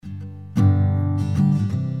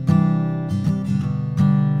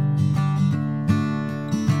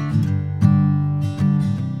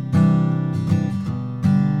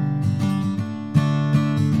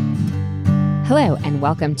Hello, and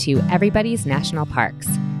welcome to Everybody's National Parks.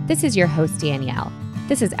 This is your host, Danielle.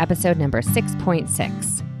 This is episode number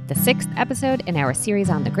 6.6, the sixth episode in our series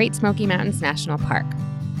on the Great Smoky Mountains National Park.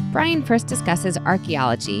 Brian first discusses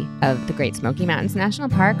archaeology of the Great Smoky Mountains National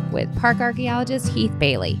Park with park archaeologist Heath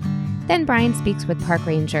Bailey. Then Brian speaks with park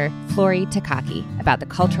ranger Flory Takaki about the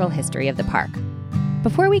cultural history of the park.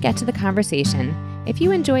 Before we get to the conversation, if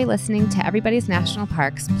you enjoy listening to Everybody's National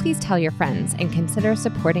Parks, please tell your friends and consider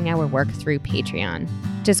supporting our work through Patreon.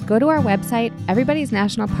 Just go to our website,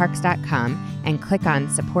 everybody'snationalparks.com, and click on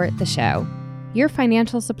Support the Show. Your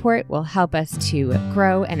financial support will help us to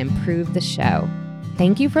grow and improve the show.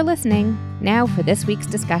 Thank you for listening. Now for this week's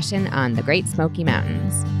discussion on the Great Smoky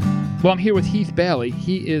Mountains. Well, I'm here with Heath Bailey.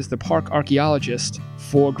 He is the park archaeologist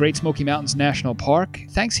for Great Smoky Mountains National Park.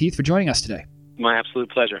 Thanks, Heath, for joining us today. My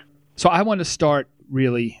absolute pleasure. So I want to start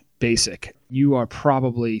really basic. You are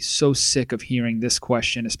probably so sick of hearing this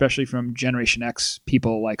question, especially from Generation X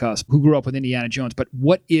people like us who grew up with Indiana Jones. But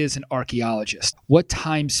what is an archaeologist? What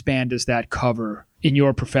time span does that cover in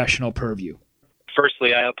your professional purview?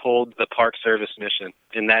 Firstly, I uphold the Park Service mission,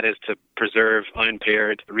 and that is to preserve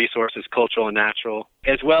unimpaired resources, cultural and natural,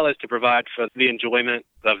 as well as to provide for the enjoyment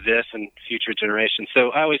of this and future generations. So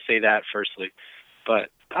I always say that firstly. But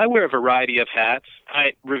I wear a variety of hats.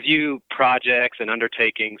 I review projects and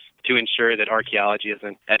undertakings to ensure that archaeology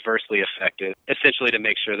isn't adversely affected, essentially to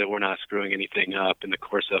make sure that we're not screwing anything up in the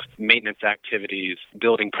course of maintenance activities,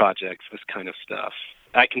 building projects, this kind of stuff.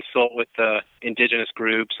 I consult with the indigenous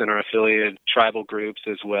groups and our affiliated tribal groups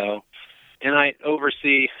as well. And I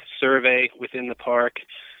oversee survey within the park,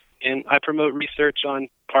 and I promote research on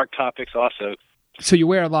park topics also. So you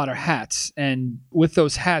wear a lot of hats, and with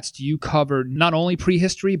those hats, do you cover not only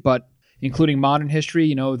prehistory, but including modern history,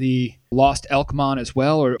 you know, the lost Elkmont as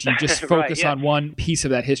well, or do you just focus on one piece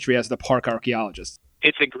of that history as the park archaeologist?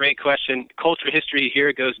 It's a great question. Cultural history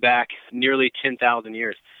here goes back nearly 10,000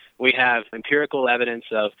 years. We have empirical evidence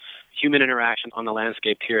of human interaction on the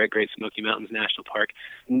landscape here at Great Smoky Mountains National Park,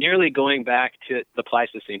 nearly going back to the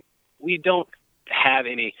Pleistocene. We don't have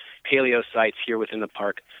any paleo sites here within the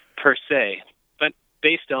park per se, but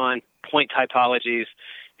based on point typologies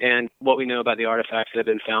and what we know about the artifacts that have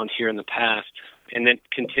been found here in the past and then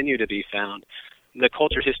continue to be found, the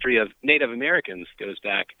culture history of Native Americans goes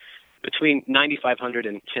back between 9,500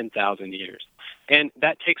 and 10,000 years. And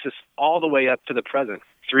that takes us all the way up to the present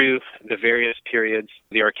through the various periods,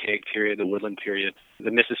 the Archaic period, the Woodland period, the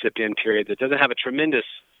Mississippian period that doesn't have a tremendous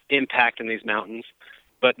impact in these mountains,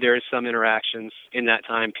 but there is some interactions in that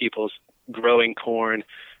time, people's growing corn,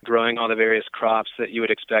 growing all the various crops that you would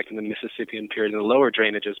expect in the Mississippian period in the lower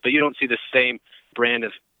drainages, but you don't see the same brand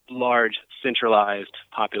of large centralized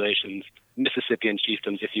populations, Mississippian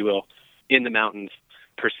chiefdoms, if you will, in the mountains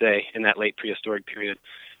per se in that late prehistoric period.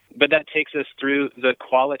 But that takes us through the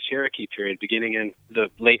Qualla Cherokee period, beginning in the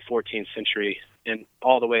late 14th century and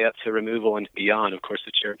all the way up to removal and beyond. Of course,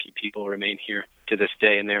 the Cherokee people remain here to this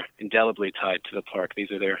day, and they're indelibly tied to the park.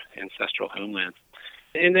 These are their ancestral homelands.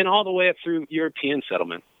 And then all the way up through European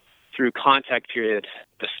settlement, through contact period,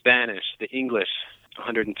 the Spanish, the English,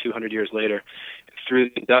 100 and 200 years later, through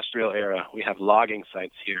the industrial era. We have logging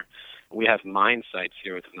sites here. We have mine sites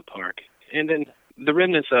here within the park. And then the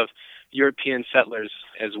remnants of European settlers,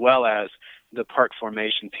 as well as the park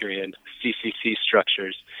formation period, CCC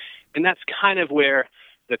structures. And that's kind of where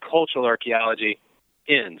the cultural archaeology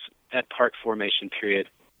ends, at park formation period.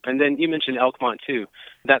 And then you mentioned Elkmont, too.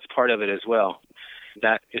 That's part of it as well.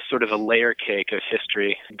 That is sort of a layer cake of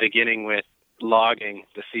history, beginning with logging,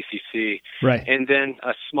 the CCC. Right. And then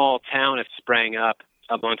a small town that sprang up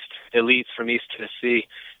amongst elites from East Tennessee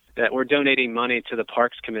that were donating money to the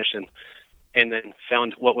Parks Commission, and then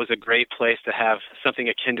found what was a great place to have something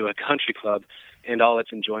akin to a country club and all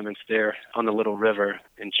its enjoyments there on the Little River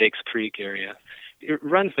in Jakes Creek area. It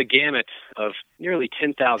runs the gamut of nearly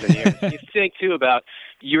 10,000 years. You think, too, about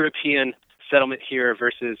European settlement here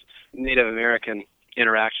versus Native American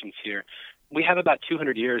interactions here. We have about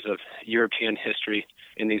 200 years of European history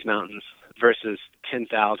in these mountains versus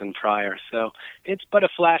 10,000 prior. So it's but a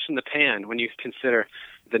flash in the pan when you consider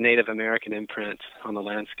the Native American imprint on the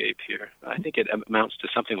landscape here. I think it amounts to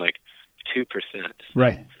something like 2%.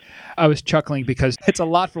 Right. I was chuckling because it's a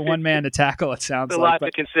lot for one man to tackle, it sounds like. It's a lot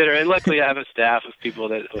to consider. And luckily I have a staff of people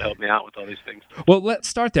that will help me out with all these things. Well, let's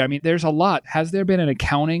start there. I mean, there's a lot. Has there been an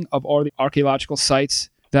accounting of all the archaeological sites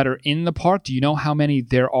that are in the park? Do you know how many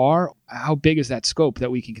there are? How big is that scope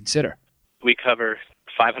that we can consider? We cover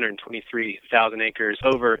 523,000 acres,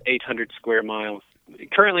 over 800 square miles.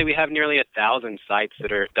 Currently, we have nearly 1,000 sites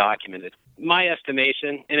that are documented. My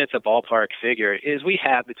estimation, and it's a ballpark figure, is we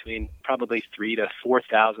have between probably 3,000 to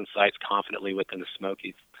 4,000 sites confidently within the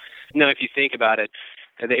Smokies. Now, if you think about it,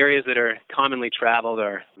 the areas that are commonly traveled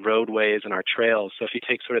are roadways and our trails. So if you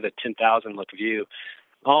take sort of the 10,000 look view,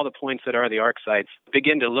 all the points that are the ARC sites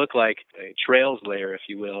begin to look like a trails layer, if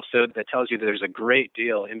you will. So that tells you that there's a great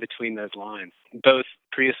deal in between those lines, both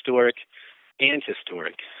prehistoric and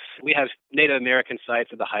historic. We have Native American sites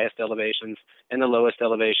at the highest elevations and the lowest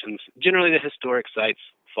elevations. Generally, the historic sites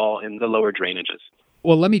fall in the lower drainages.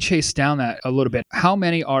 Well, let me chase down that a little bit. How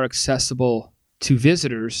many are accessible to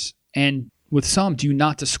visitors? And with some, do you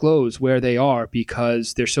not disclose where they are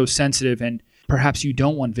because they're so sensitive, and perhaps you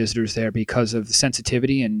don't want visitors there because of the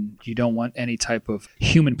sensitivity and you don't want any type of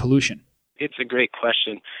human pollution? It's a great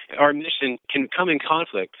question. Our mission can come in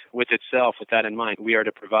conflict with itself with that in mind. We are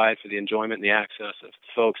to provide for the enjoyment and the access of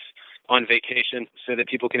folks on vacation so that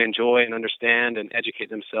people can enjoy and understand and educate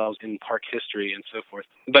themselves in park history and so forth.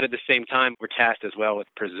 But at the same time, we're tasked as well with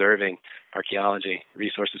preserving archaeology,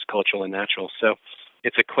 resources, cultural and natural. So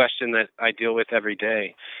it's a question that I deal with every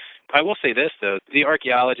day. I will say this, though. The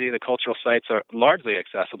archaeology, the cultural sites are largely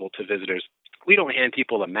accessible to visitors. We don't hand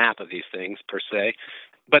people a map of these things, per se,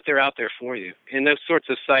 but they're out there for you. And those sorts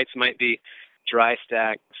of sites might be dry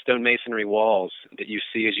stack stone masonry walls that you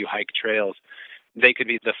see as you hike trails. They could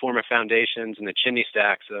be the former foundations and the chimney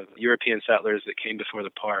stacks of European settlers that came before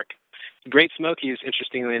the park. Great Smokies,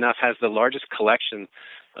 interestingly enough, has the largest collection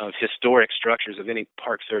of historic structures of any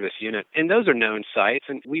Park Service unit. And those are known sites,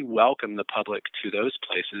 and we welcome the public to those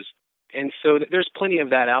places. And so there's plenty of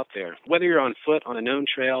that out there. Whether you're on foot on a known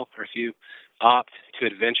trail or if you opt to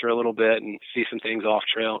adventure a little bit and see some things off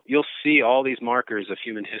trail, you'll see all these markers of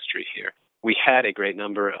human history here. We had a great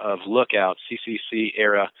number of lookouts,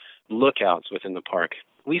 CCC-era lookouts within the park.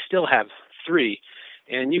 We still have 3,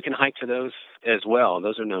 and you can hike to those as well.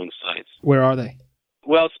 Those are known sites. Where are they?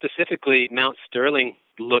 Well, specifically, Mount Sterling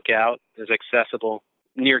Lookout is accessible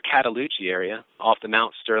near Cataloochee area off the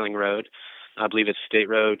Mount Sterling Road. I believe it's State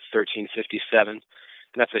Road 1357.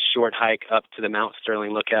 That's a short hike up to the Mount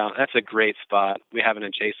Sterling Lookout. That's a great spot. We have an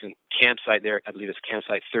adjacent campsite there. I believe it's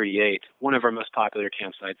campsite 38, one of our most popular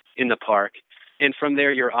campsites in the park. And from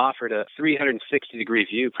there, you're offered a 360-degree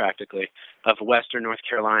view, practically, of western North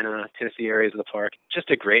Carolina, Tennessee areas of the park. Just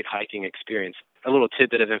a great hiking experience. A little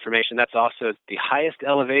tidbit of information, that's also the highest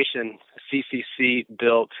elevation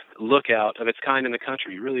CCC-built lookout of its kind in the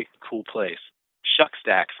country. Really cool place.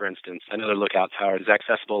 Shuckstack, for instance, another lookout tower, is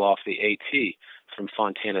accessible off the AT from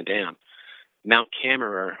Fontana Dam. Mount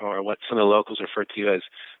Camerer, or what some of the locals refer to as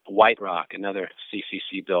White Rock, another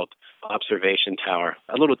CCC-built observation tower.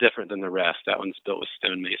 A little different than the rest. That one's built with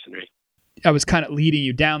stone masonry. I was kind of leading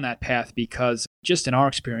you down that path because just in our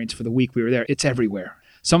experience for the week we were there, it's everywhere.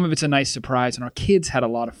 Some of it's a nice surprise, and our kids had a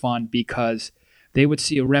lot of fun because they would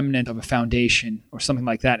see a remnant of a foundation or something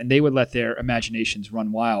like that, and they would let their imaginations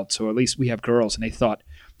run wild. So at least we have girls, and they thought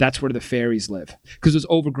that's where the fairies live because it was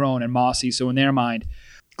overgrown and mossy. So in their mind,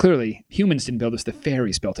 clearly humans didn't build this, the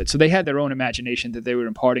fairies built it. So they had their own imagination that they were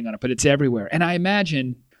imparting on it, but it's everywhere. And I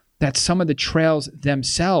imagine that some of the trails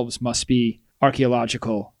themselves must be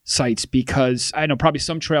archaeological sites because I know probably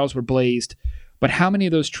some trails were blazed, but how many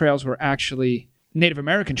of those trails were actually Native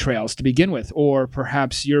American trails to begin with, or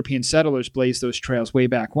perhaps European settlers blazed those trails way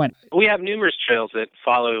back when? We have numerous trails that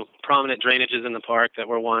follow prominent drainages in the park that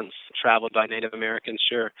were once traveled by Native Americans,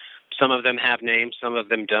 sure. Some of them have names, some of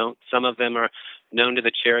them don't. Some of them are known to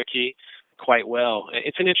the Cherokee quite well.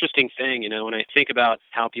 It's an interesting thing, when I think about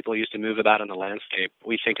how people used to move about on the landscape.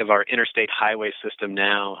 We think of our interstate highway system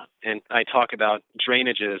now, and I talk about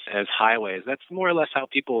drainages as highways. That's more or less how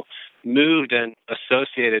people moved and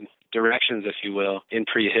associated directions, if you will, in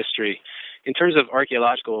prehistory. In terms of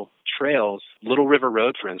archaeological trails, Little River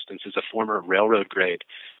Road, for instance, is a former railroad grade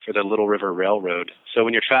for the Little River Railroad. So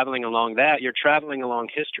when you're traveling along that, you're traveling along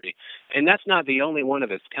history. And that's not the only one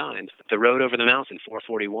of its kind. The road over the mountain,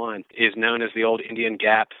 441, is known as the Old Indian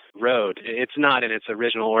Gap Road. It's not in its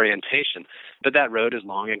original orientation, but that road has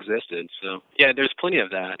long existed. So, yeah, there's plenty of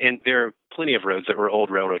that. And there are plenty of roads that were old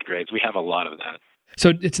railroad grades. We have a lot of that.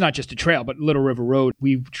 So it's not just a trail, but Little River Road,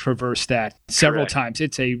 we've traversed that several times.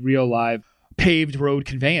 It's a real live paved road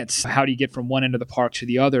conveyance. How do you get from one end of the park to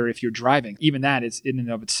the other if you're driving? Even that is in and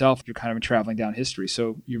of itself, you're kind of traveling down history.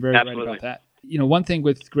 So you're very Absolutely. right about that. One thing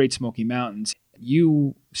with Great Smoky Mountains,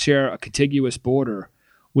 you share a contiguous border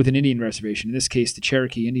with an Indian reservation, in this case, the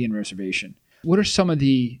Cherokee Indian Reservation. What are some of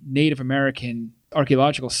the Native American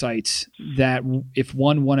archaeological sites that if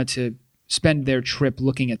one wanted to spend their trip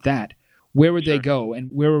looking at that, where would they go and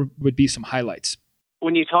where would be some highlights?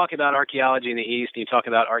 When you talk about archaeology in the East, and you talk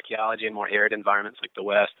about archaeology in more arid environments like the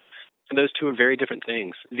West, And those two are very different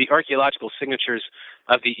things. The archaeological signatures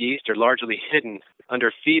of the East are largely hidden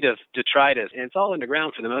under feet of detritus, and it's all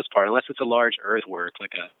underground for the most part, unless it's a large earthwork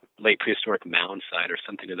like a late prehistoric mound site or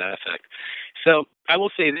something to that effect. So I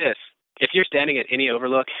will say this. If you're standing at any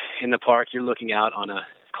overlook in the park, you're looking out on a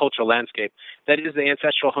cultural landscape that is the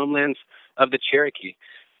ancestral homelands of the Cherokee.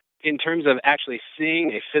 In terms of actually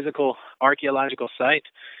seeing a physical archaeological site,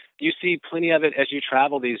 you see plenty of it as you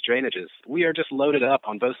travel these drainages. We are just loaded up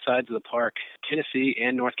on both sides of the park, Tennessee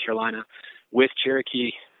and North Carolina, with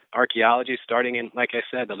Cherokee archaeology starting in, like I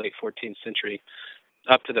said, the late 14th century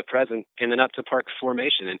up to the present, and then up to park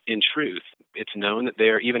formation. And in truth, it's known that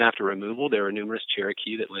there, even after removal, there were numerous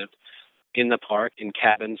Cherokee that lived in the park in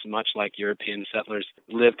cabins, much like European settlers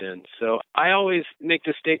lived in. So I always make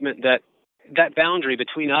the statement that that boundary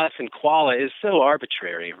between us and Qualla is so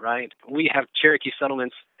arbitrary, right? We have Cherokee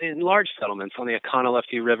settlements and large settlements on the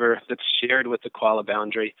Oconaluftee River that's shared with the Qualla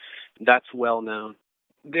boundary. That's well known.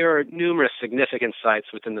 There are numerous significant sites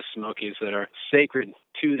within the Smokies that are sacred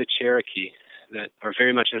to the Cherokee that are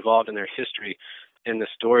very much involved in their history and the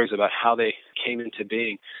stories about how they came into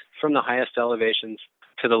being, from the highest elevations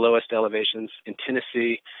to the lowest elevations in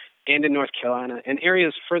Tennessee and in North Carolina, and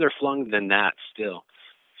areas further flung than that still.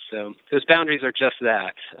 So those boundaries are just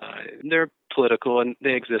that. They're political and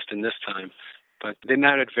they exist in this time, but they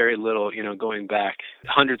mattered very little, going back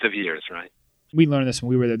hundreds of years, right? We learned this when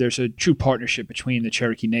we were there. There's a true partnership between the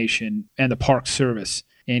Cherokee Nation and the Park Service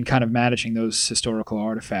in kind of managing those historical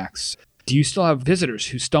artifacts. Do you still have visitors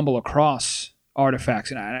who stumble across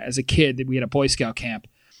artifacts? And as a kid, we had a Boy Scout camp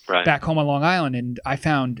back home on Long Island, and I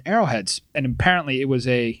found arrowheads. And apparently it was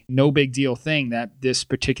a no big deal thing that this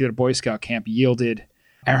particular Boy Scout camp yielded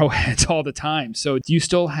arrowheads all the time. So do you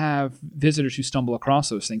still have visitors who stumble across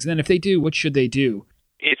those things? And then if they do, what should they do?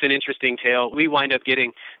 It's an interesting tale. We wind up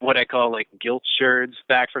getting what I call guilt sherds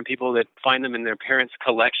back from people that find them in their parents'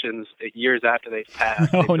 collections years after they've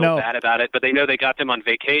passed. They feel bad about it, but they know they got them on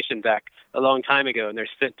vacation back a long time ago, and they're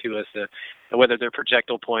sent to us, whether they're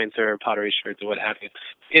projectile points or pottery sherds or what have you.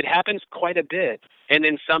 It happens quite a bit. And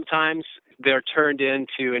then sometimes they're turned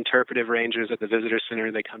into interpretive rangers at the visitor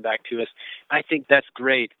center. They come back to us. I think that's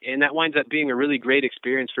great. And that winds up being a really great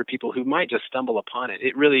experience for people who might just stumble upon it.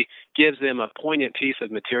 It really gives them a poignant piece of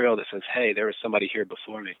material that says, hey, there was somebody here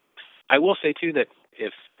before me. I will say, too, that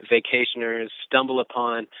if vacationers stumble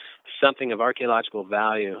upon something of archaeological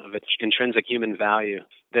value, of intrinsic human value,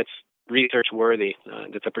 that's research-worthy,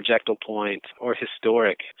 that's a projectile point or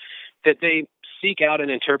historic, that they seek out an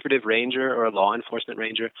interpretive ranger or a law enforcement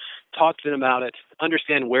ranger, talk to them about it,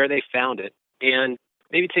 understand where they found it, and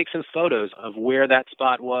maybe take some photos of where that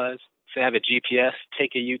spot was. Say, have a GPS,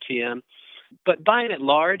 take a UTM. But by and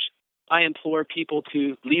large, I implore people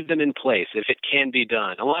to leave them in place if it can be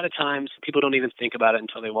done. A lot of times, people don't even think about it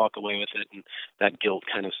until they walk away with it, and that guilt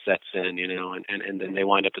kind of sets in, and then they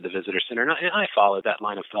wind up at the visitor center. And I follow that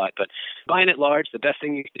line of thought. But by and large, the best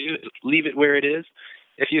thing you can do is leave it where it is.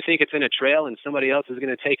 If you think it's in a trail and somebody else is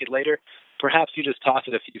going to take it later, perhaps you just toss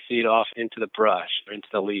it a few feet off into the brush or into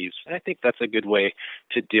the leaves. And I think that's a good way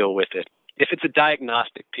to deal with it. If it's a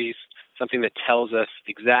diagnostic piece, something that tells us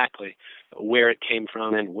exactly where it came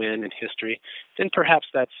from and when in history, then perhaps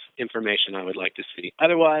that's information I would like to see.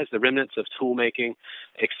 Otherwise, the remnants of tool making,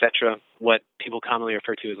 etc., what people commonly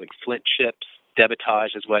refer to as flint chips,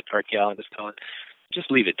 debitage is what archaeologists call it, just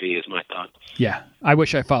leave it be is my thought. Yeah. I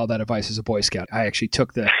wish I followed that advice as a Boy Scout. I actually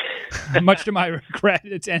took much to my regret,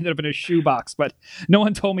 it's ended up in a shoebox, but no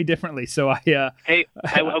one told me differently. So I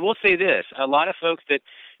will say this. A lot of folks that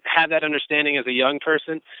have that understanding as a young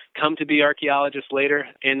person come to be archaeologists later,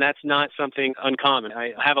 and that's not something uncommon.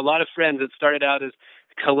 I have a lot of friends that started out as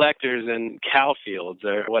collectors in cow fields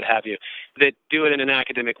or what have you that do it in an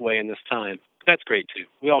academic way in this time. That's great, too.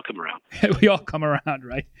 We all come around. We all come around,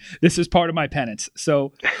 right? This is part of my penance.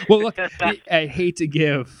 So, well, look, I hate to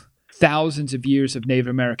give thousands of years of Native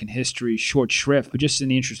American history short shrift, but just in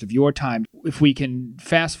the interest of your time, if we can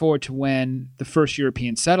fast forward to when the first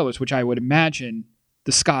European settlers, which I would imagine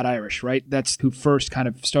the Scott-Irish, right? That's who first kind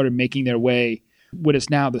of started making their way, what is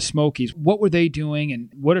now the Smokies. What were they doing,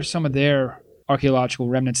 and what are some of their archaeological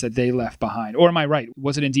remnants that they left behind? Or am I right?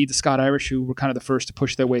 Was it indeed the Scott-Irish who were kind of the first to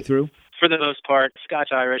push their way through? For the most part,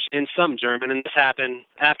 Scotch-Irish and some German, and this happened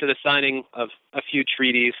after the signing of a few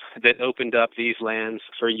treaties that opened up these lands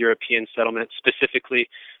for European settlement, specifically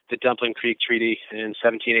the Dumpling Creek Treaty in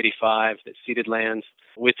 1785 that ceded lands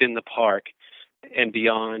within the park and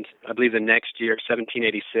beyond. I believe the next year,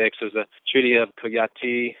 1786, was the Treaty of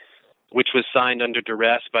Coyati, which was signed under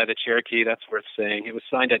duress by the Cherokee. That's worth saying. It was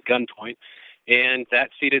signed at gunpoint. And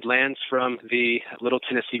that ceded lands from the Little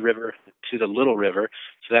Tennessee River to the Little River,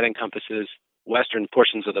 so that encompasses western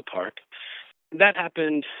portions of the park. That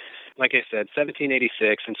happened, like I said,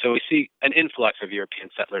 1786, and so we see an influx of European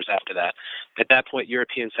settlers after that. At that point,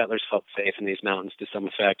 European settlers felt safe in these mountains to some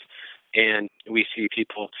effect, and we see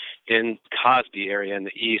people in Cosby area in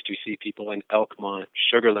the east. We see people in Elkmont,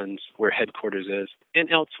 Sugarlands, where headquarters is, and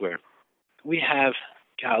elsewhere. We have,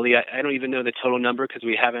 golly, I don't even know the total number because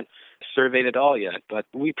we haven't surveyed it all yet, but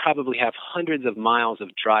we probably have hundreds of miles of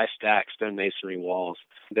dry stack stone masonry walls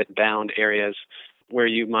that bound areas where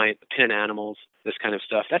you might pin animals, this kind of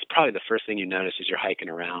stuff. That's probably the first thing you notice as you're hiking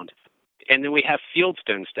around. And then we have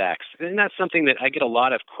fieldstone stacks. And that's something that I get a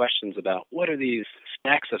lot of questions about. What are these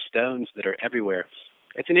stacks of stones that are everywhere?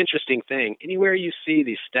 It's an interesting thing. Anywhere you see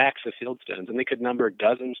these stacks of fieldstones, and they could number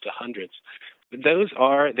dozens to hundreds, those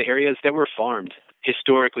are the areas that were farmed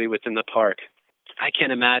historically within the park. I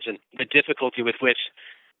can't imagine the difficulty with which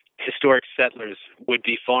historic settlers would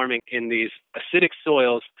be farming in these acidic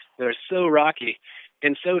soils that are so rocky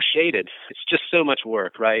and so shaded. It's just so much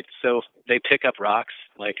work, right? So they pick up rocks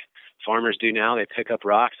like farmers do now. They pick up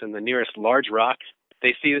rocks, and the nearest large rock,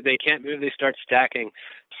 they see that they can't move, they start stacking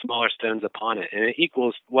smaller stones upon it. And it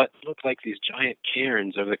equals what look like these giant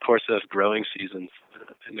cairns over the course of growing seasons,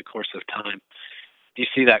 in the course of time. You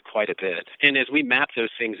see that quite a bit. And as we map those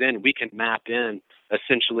things in, we can map in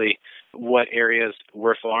essentially what areas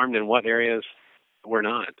were farmed and what areas were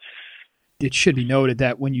not. It should be noted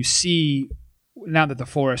that when you see, now that the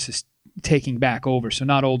forest is taking back over, so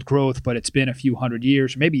not old growth, but it's been a few hundred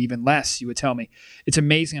years, or maybe even less, you would tell me, it's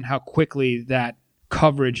amazing how quickly that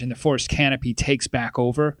coverage in the forest canopy takes back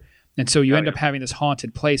over. And so you end up having this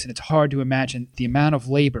haunted place, and it's hard to imagine the amount of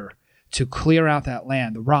labor to clear out that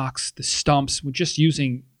land, the rocks, the stumps, with just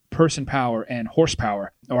using person power and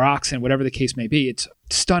horsepower or oxen, whatever the case may be. It's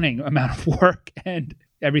a stunning amount of work, and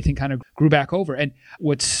everything kind of grew back over. And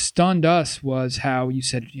what stunned us was how you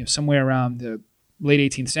said, somewhere around the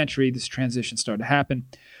late 18th century, this transition started to happen.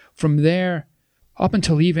 From there up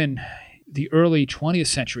until even the early 20th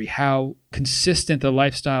century, how consistent the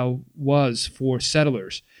lifestyle was for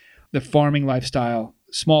settlers. The farming lifestyle,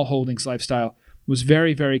 small holdings lifestyle was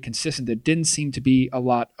very, very consistent. There didn't seem to be a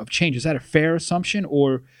lot of change. Is that a fair assumption,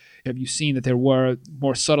 or have you seen that there were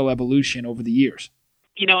more subtle evolution over the years?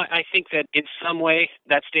 I think that in some way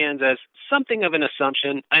that stands as something of an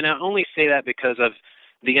assumption, and I only say that because of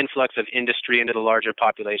the influx of industry into the larger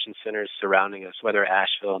population centers surrounding us, whether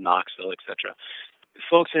Asheville, Knoxville, etc.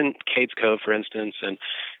 Folks in Cades Cove, for instance, and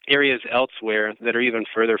areas elsewhere that are even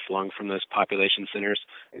further flung from those population centers,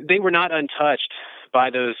 they were not untouched by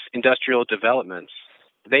those industrial developments.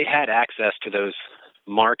 They had access to those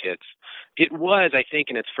markets. It was, I think,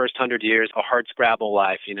 in its first 100 years, a hardscrabble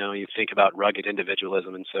life. You think about rugged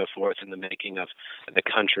individualism and so forth in the making of the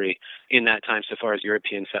country in that time, so far as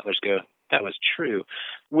European settlers go. That was true.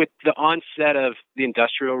 With the onset of the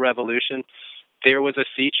Industrial Revolution, there was a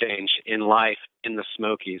sea change in life in the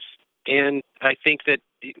Smokies. And I think that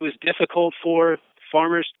it was difficult for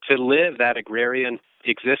farmers to live that agrarian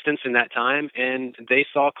existence in that time, and they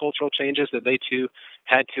saw cultural changes that they too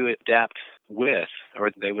had to adapt with, or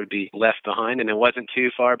they would be left behind. And it wasn't too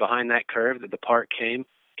far behind that curve that the park came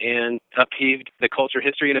and upheaved the culture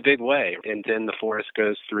history in a big way. And then the forest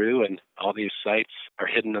goes through, and all these sites are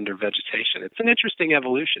hidden under vegetation. It's an interesting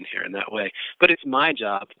evolution here in that way. But it's my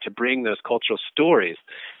job to bring those cultural stories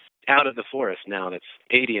out of the forest now that's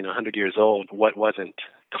 80 and 100 years old, what wasn't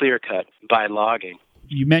clear-cut by logging.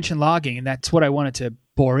 You mentioned logging, and that's what I wanted to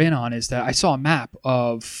bore in on, is that I saw a map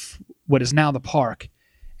of what is now the park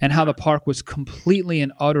and how the park was completely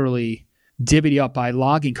and utterly divvied up by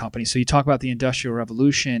logging companies. So you talk about the Industrial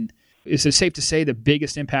Revolution. Is it safe to say the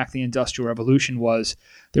biggest impact of the Industrial Revolution was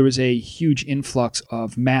there was a huge influx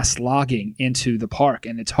of mass logging into the park?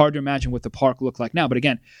 And it's hard to imagine what the park looked like now. But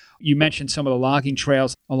again, you mentioned some of the logging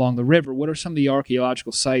trails along the river. What are some of the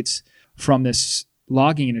archaeological sites from this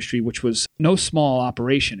logging industry, which was no small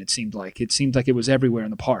operation, it seemed like? It seemed like it was everywhere in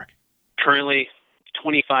the park. Currently,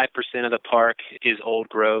 25% of the park is old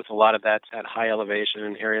growth. A lot of that's at high elevation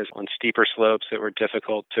in areas on steeper slopes that were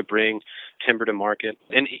difficult to bring timber to market.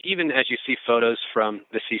 And even as you see photos from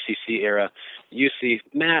the CCC era, you see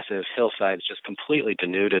massive hillsides just completely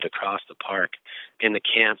denuded across the park. And the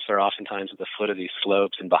camps are oftentimes at the foot of these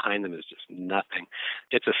slopes, and behind them is just nothing.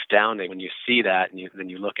 It's astounding when you see that, and then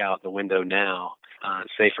you look out the window now,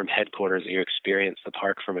 say from headquarters, and you experience the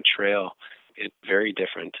park from a trail. It's a very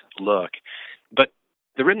different look. But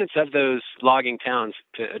the remnants of those logging towns,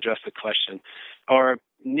 to address the question, are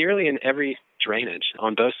nearly in every drainage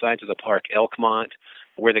on both sides of the park. Elkmont,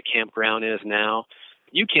 where the campground is now,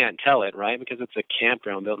 You can't tell it, right, because it's a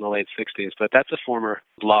campground built in the late 60s, but that's a former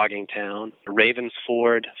logging town. Ravens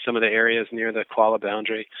Ford, some of the areas near the Qualla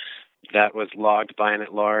boundary, that was logged by and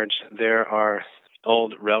at large. There are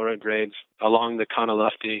old railroad grades along the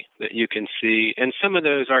Conalufty that you can see, and some of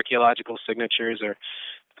those archaeological signatures are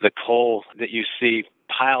the coal that you see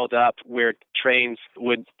piled up where trains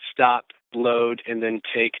would stop, load, and then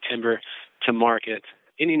take timber to market.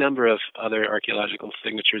 Any number of other archaeological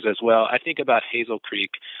signatures as well. I think about Hazel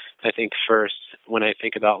Creek, I think first when I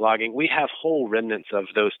think about logging. We have whole remnants of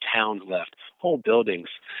those towns left, whole buildings.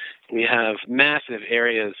 We have massive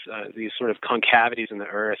areas, these sort of concavities in the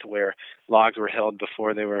earth where logs were held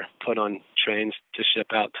before they were put on trains to ship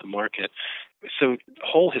out to market. So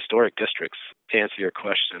whole historic districts, to answer your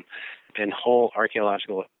question, and whole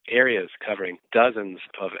archaeological areas covering dozens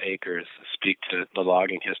of acres speak to the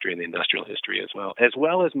logging history and the industrial history as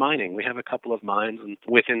well as mining. We have a couple of mines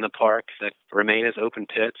within the park that remain as open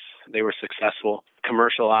pits. They were successful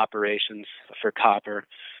commercial operations for copper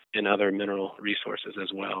and other mineral resources as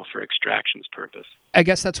well for extractions purpose. I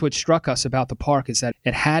guess that's what struck us about the park, is that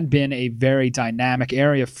it had been a very dynamic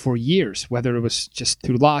area for years, whether it was just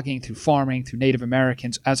through logging, through farming, through Native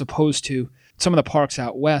Americans, as opposed to some of the parks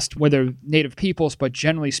out west where they're native peoples, but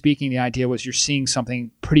generally speaking, the idea was you're seeing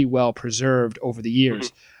something pretty well preserved over the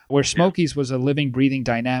years. Mm-hmm. Where Smokies was a living, breathing,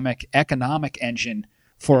 dynamic economic engine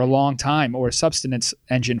for a long time, or a subsistence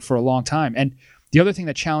engine for a long time. And the other thing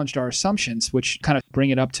that challenged our assumptions, which kind of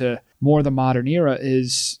bring it up to more the modern era,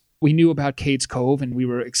 is we knew about Cades Cove and we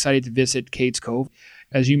were excited to visit Cades Cove.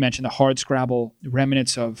 As you mentioned, the hardscrabble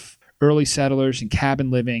remnants of early settlers and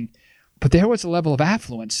cabin living. But there was a level of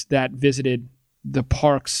affluence that visited the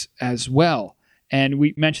parks as well. And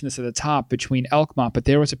we mentioned this at the top between Elkmont, but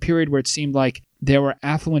there was a period where it seemed like there were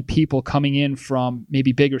affluent people coming in from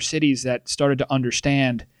maybe bigger cities that started to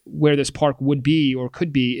understand where this park would be or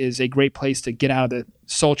could be is a great place to get out of the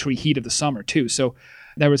sultry heat of the summer too. So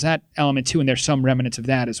there was that element too, and there's some remnants of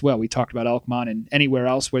that as well. We talked about Elkmont, and anywhere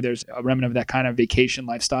else where there's a remnant of that kind of vacation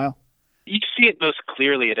lifestyle. You see it most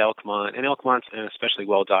clearly at Elkmont, and Elkmont's an especially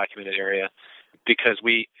well-documented area because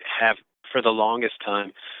we have, for the longest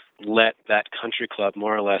time, let that country club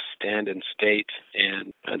more or less stand in state,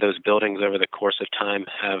 and those buildings over the course of time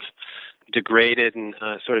have degraded and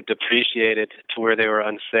sort of depreciated to where they were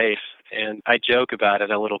unsafe. And I joke about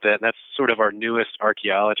it a little bit. That's sort of our newest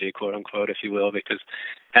archaeology, quote unquote, if you will, because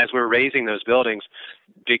as we're raising those buildings,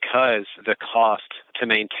 because the cost to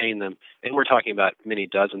maintain them, and we're talking about many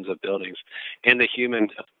dozens of buildings, and the human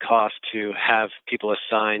cost to have people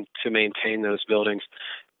assigned to maintain those buildings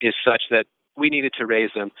is such that we needed to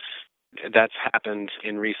raise them. That's happened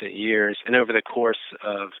in recent years, and over the course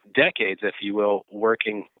of decades, if you will,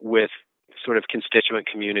 working with sort of constituent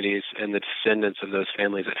communities and the descendants of those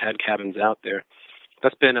families that had cabins out there.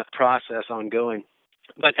 That's been a process ongoing.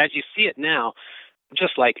 But as you see it now,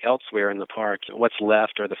 just like elsewhere in the park, what's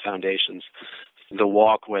left are the foundations, the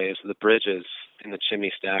walkways, the bridges, and the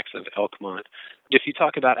chimney stacks of Elkmont. If you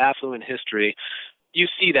talk about affluent history, you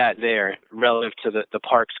see that there relative to the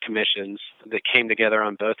parks commissions that came together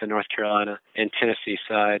on both the North Carolina and Tennessee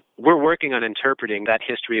side. We're working on interpreting that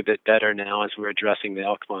history a bit better now as we're addressing the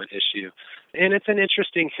Elkmont issue. And it's an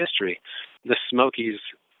interesting history. The Smokies,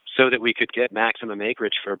 so that we could get maximum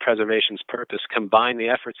acreage for preservation's purpose, combined the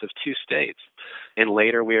efforts of two states. And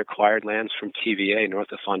later we acquired lands from TVA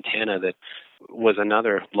north of Fontana that was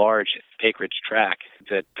another large acreage tract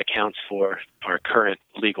that accounts for our current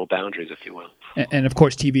legal boundaries, if you will. And of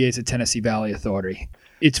course, TVA is the Tennessee Valley Authority.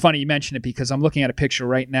 It's funny you mention it because I'm looking at a picture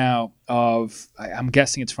right now of, I'm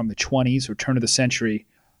guessing it's from the 20s or turn of the century,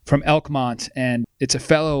 from Elkmont, and it's a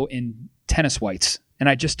fellow in tennis whites. And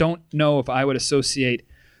I just don't know if I would associate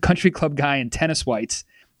country club guy in tennis whites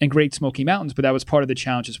and Great Smoky Mountains, but that was part of the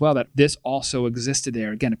challenge as well, that this also existed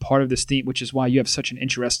there. Again, a part of this theme, which is why you have such an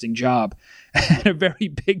interesting job and a very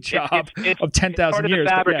big job of 10,000 years. It's part of the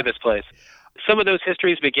fabric of this place. Some of those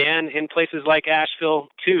histories began in places like Asheville,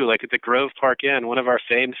 too, like at the Grove Park Inn. One of our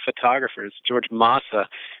famed photographers, George Massa,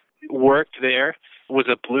 worked there, was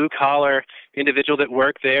a blue-collar individual that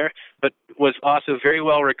worked there, but was also very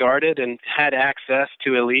well regarded and had access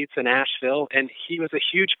to elites in Asheville. And he was a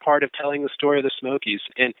huge part of telling the story of the Smokies.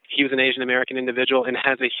 And he was an Asian American individual and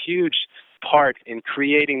has a huge part in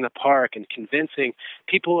creating the park and convincing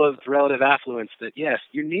people of relative affluence that, yes,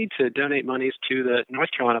 you need to donate monies to the North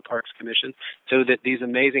Carolina Parks Commission so that these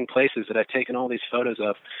amazing places that I've taken all these photos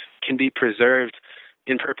of can be preserved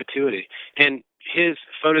in perpetuity. And his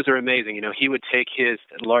photos are amazing. He would take his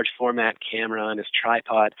large format camera and his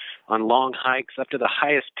tripod on long hikes up to the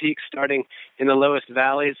highest peaks, starting in the lowest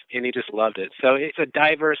valleys, and he just loved it. So it's a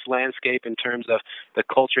diverse landscape in terms of the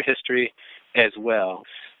culture history as well.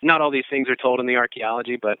 Not all these things are told in the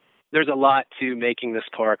archaeology, but there's a lot to making this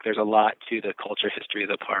park. There's a lot to the culture history of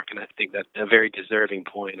the park, and I think that's a very deserving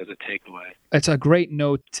point as a takeaway. It's a great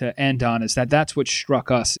note to end on, is that's what struck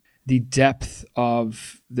us. The depth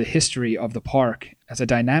of the history of the park as a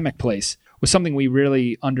dynamic place was something we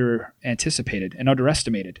really anticipated and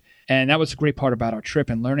underestimated. And that was a great part about our trip,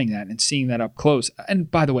 and learning that and seeing that up close. And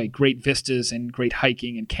by the way, great vistas and great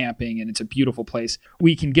hiking and camping, and it's a beautiful place.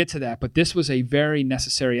 We can get to that, but this was a very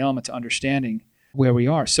necessary element to understanding where we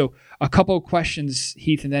are. So a couple of questions,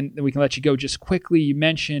 Heath, and then we can let you go. Just quickly, you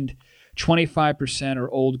mentioned 25%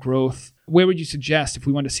 or old growth. Where would you suggest if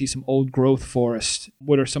we want to see some old growth forest?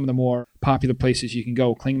 What are some of the more popular places you can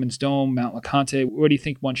go? Clingman's Dome, Mount LeConte? Where do you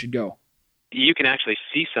think one should go? You can actually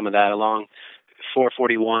see some of that along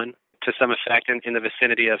 441 to some effect in the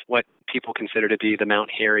vicinity of what people consider to be the Mount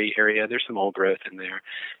Harry area. There's some old growth in there.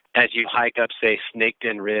 As you hike up, say, Snake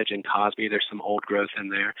Den Ridge in Cosby, there's some old growth in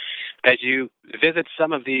there. As you visit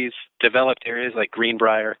some of these developed areas like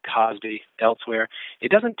Greenbrier, Cosby, elsewhere,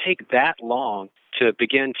 it doesn't take that long to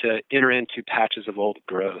begin to enter into patches of old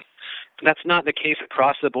growth. That's not the case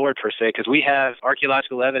across the board, per se, because we have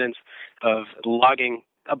archaeological evidence of logging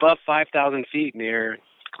above 5,000 feet near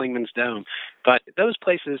Clingman's Dome. But those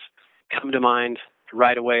places come to mind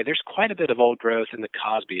right away. There's quite a bit of old growth in the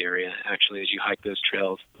Cosby area, actually, as you hike those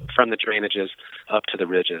trails from the drainages up to the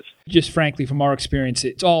ridges. Just frankly, from our experience,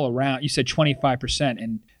 it's all around. You said 25%,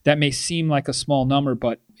 and that may seem like a small number,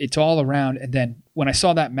 but it's all around. And then when I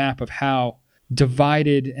saw that map of how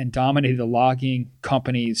divided and dominated the logging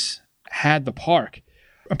companies had the park,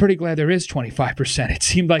 I'm pretty glad there is 25%. It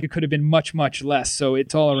seemed like it could have been much, much less. So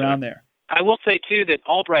it's all around there. I will say, too, that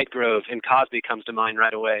Albright Grove in Cosby comes to mind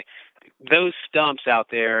right away. Those stumps out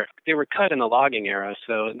there, they were cut in the logging era,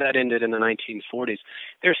 so that ended in the 1940s.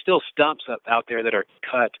 There's still stumps out there that are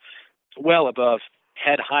cut well above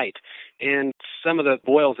head height. And some of the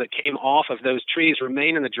boils that came off of those trees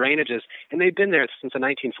remain in the drainages, and they've been there since the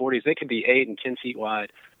 1940s. They could be 8 and 10 feet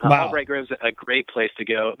wide. Wow. Albright Grove's a great place to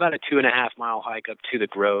go, about a 2.5-mile hike up to the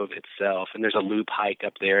grove itself. And there's a loop hike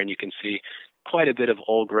up there, and you can see quite a bit of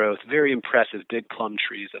old growth, very impressive big plum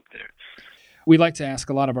trees up there. We like to ask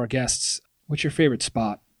a lot of our guests, what's your favorite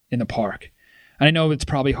spot in the park? And I know it's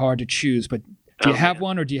probably hard to choose, but do you have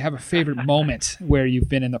one, or do you have a favorite moment where you've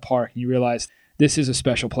been in the park and you realize this is a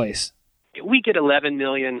special place? We get 11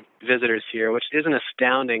 million visitors here, which is an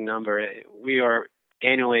astounding number. We are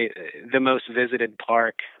annually the most visited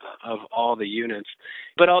park of all the units.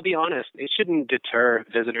 But I'll be honest, it shouldn't deter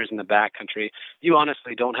visitors in the backcountry. You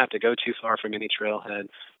honestly don't have to go too far from any trailhead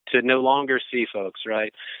to no longer see folks,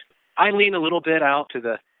 right? I lean a little bit out to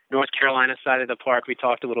the North Carolina side of the park. We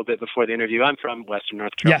talked a little bit before the interview. I'm from Western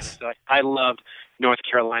North Carolina, yes. So I loved North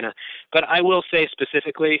Carolina. But I will say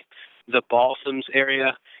specifically the Balsams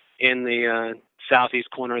area in the southeast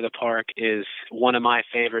corner of the park is one of my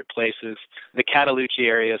favorite places. The Cataloochee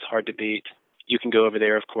area is hard to beat. You can go over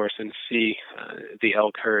there, of course, and see the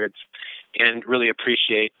elk herds and really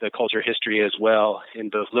appreciate the culture history as well in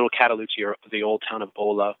both Little Cataloochee or the old town of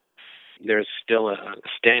Ola. There's still a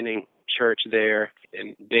standing church there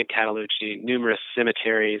in Big Cataloochee, numerous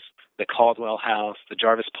cemeteries, the Caldwell House, the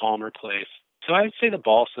Jarvis Palmer place. So I would say the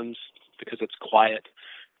Balsams because it's quiet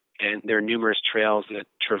and there are numerous trails that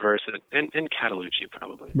traverse it, and Cataloochee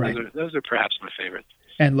probably. Right. Those are perhaps my favorites.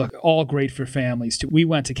 And look, all great for families too. We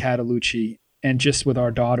went to Cataloochee and just with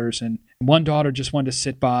our daughters, and one daughter just wanted to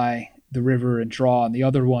sit by the river and draw, and the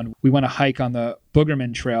other one, we went a hike on the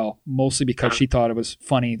Boogerman Trail, mostly because she thought it was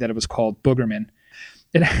funny that it was called Boogerman.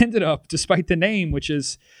 It ended up, despite the name, it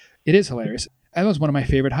is hilarious. That was one of my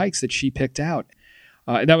favorite hikes that she picked out.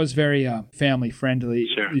 That was very family-friendly,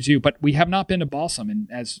 sure. But we have not been to Balsam, and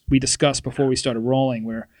as we discussed before we started rolling,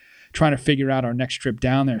 we're trying to figure out our next trip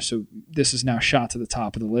down there, so this is now shot to the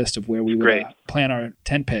top of the list of where we would plan our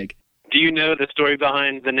tent peg. Do you know the story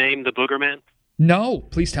behind the name, the Boogerman? No,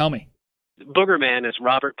 please tell me. Boogerman is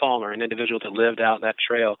Robert Palmer, an individual that lived out that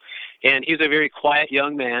trail. And he was a very quiet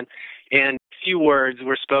young man, and few words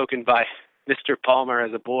were spoken by Mr. Palmer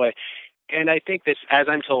as a boy. And I think that, as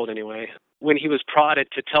I'm told anyway, when he was prodded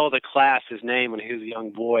to tell the class his name when he was a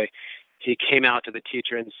young boy, he came out to the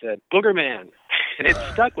teacher and said, Boogerman. And it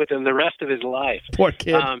stuck with him the rest of his life. Poor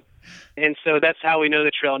kid. And so that's how we know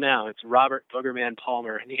the trail now. It's Robert Boogerman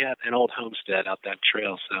Palmer, and he had an old homestead out that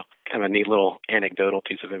trail. So kind of a neat little anecdotal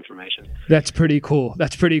piece of information. That's pretty cool.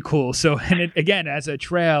 So, and again, as a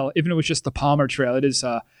trail, even if it was just the Palmer Trail, it is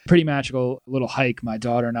a pretty magical little hike my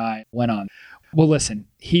daughter and I went on. Well, listen,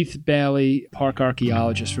 Heath Bailey, park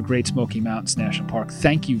archaeologist for Great Smoky Mountains National Park,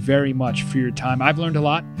 thank you very much for your time. I've learned a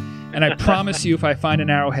lot. And I promise you, if I find an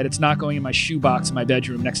arrowhead, it's not going in my shoebox in my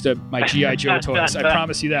bedroom next to my G.I. Joe toys. I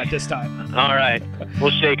promise you that this time. All right. We'll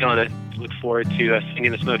shake on it. Look forward to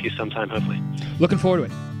singing the Smokies sometime, hopefully. Looking forward to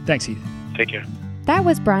it. Thanks, Heath. Take care. That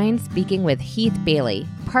was Brian speaking with Heath Bailey,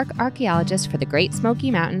 park archaeologist for the Great Smoky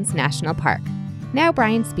Mountains National Park. Now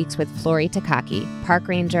Brian speaks with Flory Takaki, park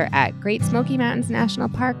ranger at Great Smoky Mountains National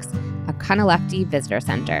Park's Akanalefti Visitor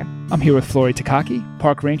Center. I'm here with Flory Takaki,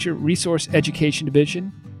 park ranger, Resource Education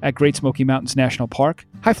Division at Great Smoky Mountains National Park.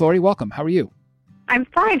 Hi, Flory. Welcome. How are you? I'm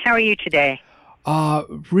fine. How are you today?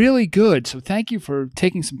 Really good. So thank you for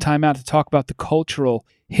taking some time out to talk about the cultural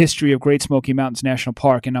history of Great Smoky Mountains National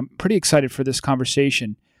Park. And I'm pretty excited for this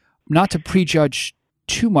conversation. Not to prejudge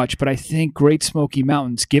too much, but I think Great Smoky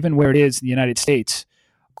Mountains, given where it is in the United States,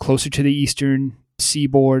 closer to the eastern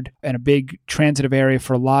seaboard and a big transitive area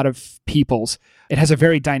for a lot of peoples, it has a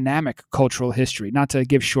very dynamic cultural history. Not to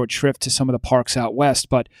give short shrift to some of the parks out west,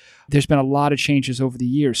 but there's been a lot of changes over the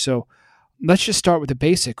years. So let's just start with the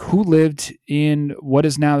basic. Who lived in what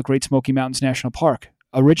is now the Great Smoky Mountains National Park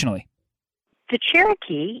originally? The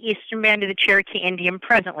Cherokee, Eastern Band of the Cherokee Indian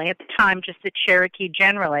presently, at the time just the Cherokee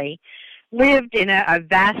generally, lived in a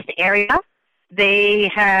vast area. They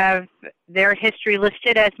have their history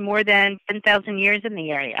listed as more than 10,000 years in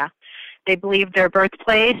the area. They believe their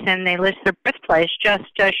birthplace, and they list their birthplace just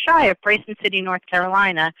shy of Grayson City, North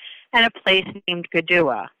Carolina, and a place named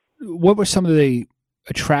Gadua. What were some of the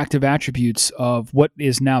attractive attributes of what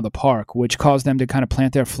is now the park, which caused them to kind of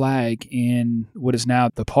plant their flag in what is now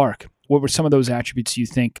the park? What were some of those attributes you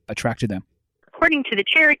think attracted them? According to the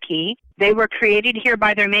Cherokee, they were created here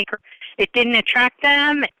by their maker. It didn't attract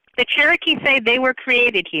them. The Cherokee say they were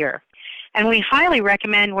created here. And we highly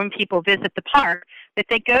recommend when people visit the park that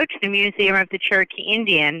they go to the Museum of the Cherokee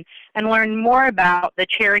Indian and learn more about the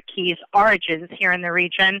Cherokee's origins here in the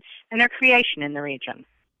region and their creation in the region.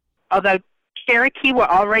 Although Cherokee were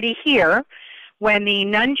already here, when the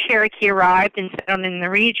non-Cherokee arrived and settled in the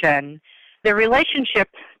region, the relationship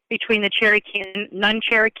between the Cherokee and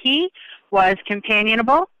non-Cherokee was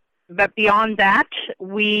companionable. But beyond that,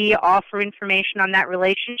 we offer information on that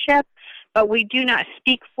relationship, but we do not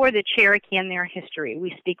speak for the Cherokee and their history.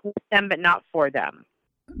 We speak with them, but not for them.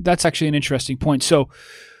 That's actually an interesting point. So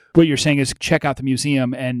what you're saying is check out the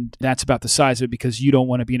museum, and that's about the size of it because you don't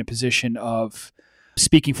want to be in a position of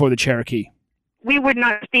speaking for the Cherokee. We would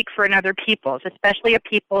not speak for another peoples, especially a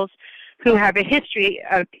peoples who have a history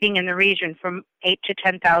of being in the region from 8,000 to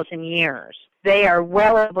 10,000 years. They are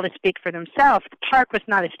well able to speak for themselves. The park was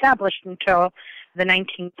not established until the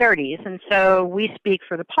 1930s, and so we speak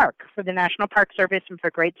for the park, for the National Park Service and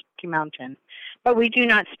for Great Smoky Mountain. But we do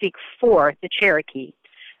not speak for the Cherokee.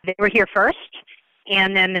 They were here first,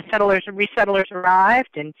 and then the resettlers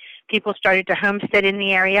arrived, and people started to homestead in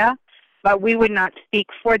the area. But we would not speak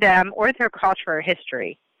for them or their culture or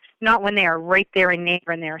history, not when they are right there in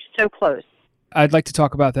neighbor and they are so close. I'd like to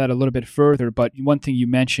talk about that a little bit further, but one thing you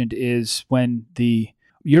mentioned is when the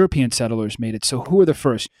European settlers made it. So who were the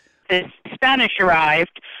first? The Spanish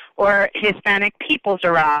arrived, or Hispanic peoples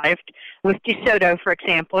arrived, with DeSoto, for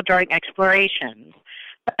example, during explorations.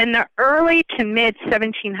 But in the early to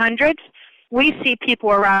mid-1700s, we see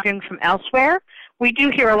people arriving from elsewhere. We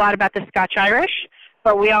do hear a lot about the Scotch-Irish,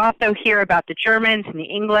 but we also hear about the Germans and the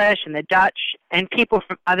English and the Dutch and people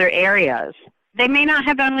from other areas. They may not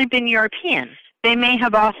have only been European. They may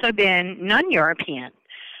have also been non-European.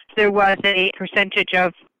 There was a percentage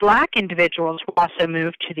of black individuals who also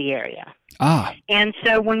moved to the area. And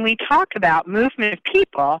so when we talk about movement of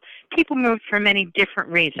people, people moved for many different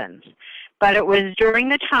reasons. But it was during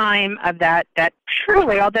the time of that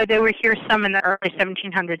truly, although they were here some in the early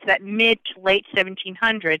 1700s, that mid to late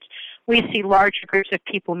 1700s, we see larger groups of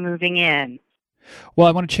people moving in. Well,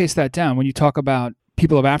 I want to chase that down. When you talk about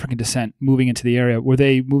people of African descent moving into the area, were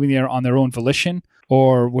they moving there on their own volition,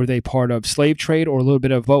 or were they part of slave trade, or a little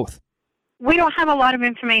bit of both? We don't have a lot of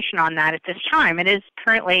information on that at this time. It is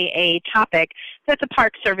currently a topic that the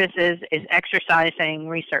Park Service is exercising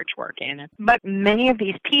research work in. But many of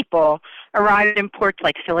these people arrived in ports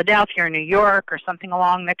like Philadelphia or New York or something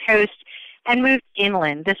along the coast and moved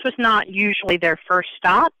inland. This was not usually their first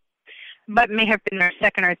stop, but may have been their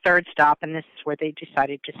second or third stop, and this is where they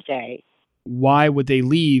decided to stay. Why would they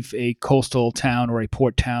leave a coastal town or a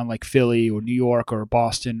port town like Philly or New York or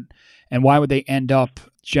Boston? And why would they end up,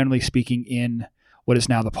 generally speaking, in what is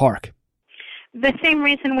now the park? The same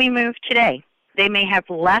reason we move today. They may have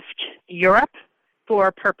left Europe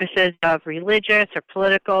for purposes of religious or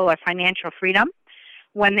political or financial freedom.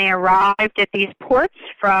 When they arrived at these ports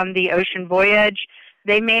from the ocean voyage,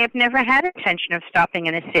 they may have never had intention of stopping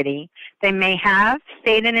in a city. They may have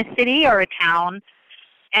stayed in a city or a town,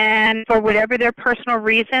 and for whatever their personal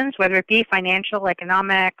reasons, whether it be financial,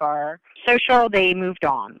 economic, or social, they moved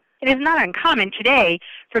on. It is not uncommon today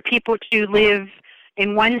for people to live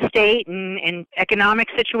in one state and an economic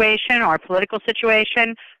situation or political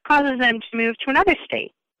situation causes them to move to another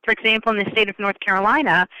state. For example, in the state of North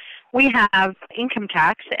Carolina, we have income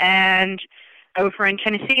tax, and over in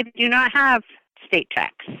Tennessee, they do not have state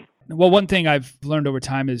tax. Well, one thing I've learned over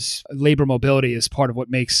time is labor mobility is part of what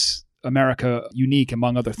makes America unique,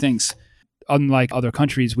 among other things. Unlike other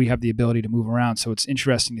countries, we have the ability to move around. So it's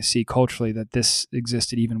interesting to see culturally that this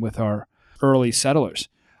existed even with our early settlers.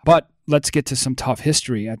 But let's get to some tough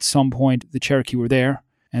history. At some point, the Cherokee were there.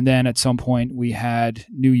 And then at some point, we had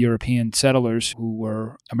new European settlers who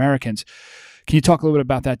were Americans. Can you talk a little bit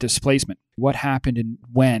about that displacement? What happened and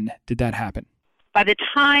when did that happen? By the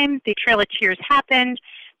time the Trail of Tears happened,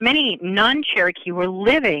 many non-Cherokee were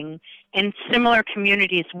living in similar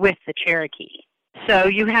communities with the Cherokee. So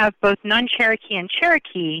you have both non-Cherokee and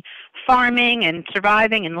Cherokee farming and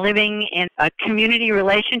surviving and living in a community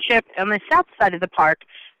relationship on the south side of the park,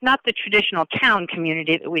 not the traditional town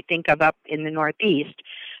community that we think of up in the Northeast.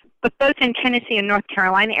 But both in Tennessee and North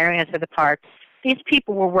Carolina areas of the park, these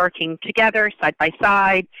people were working together, side by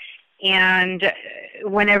side, and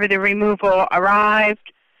whenever the removal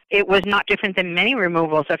arrived, it was not different than many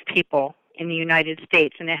removals of people in the United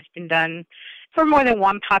States, and it has been done for more than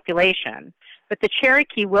one population. But the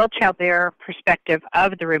Cherokee will tell their perspective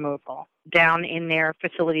of the removal down in their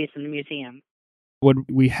facilities in the museum. When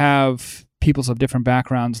we have peoples of different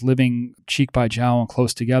backgrounds living cheek by jowl and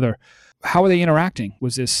close together, how are they interacting?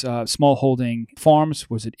 Was this small-holding farms?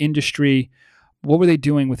 Was it industry? What were they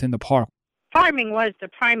doing within the park? Farming was the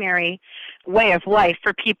primary way of life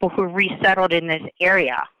for people who resettled in this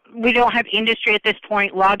area. We don't have industry at this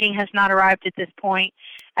point. Logging has not arrived at this point.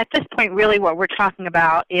 At this point, really what we're talking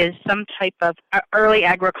about is some type of early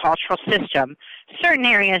agricultural system. Certain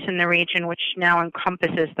areas in the region, which now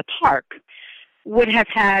encompasses the park, would have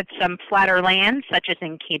had some flatter land, such as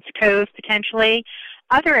in Keats Cove, potentially.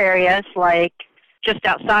 Other areas, like just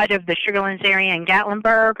outside of the Sugarlands area in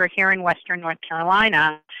Gatlinburg or here in western North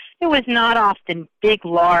Carolina, it was not often big,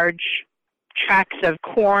 large tracts of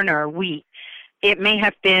corn or wheat. It may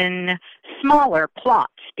have been smaller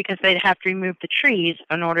plots because they'd have to remove the trees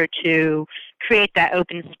in order to create that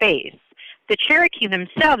open space. The Cherokee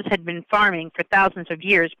themselves had been farming for thousands of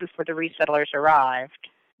years before the resettlers arrived.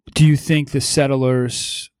 Do you think the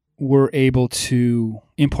settlers were able to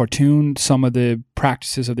importune some of the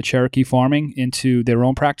practices of the Cherokee farming into their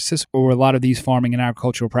own practices, or were a lot of these farming and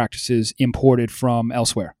agricultural practices imported from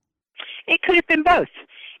elsewhere? It could have been both.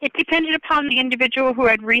 It depended upon the individual who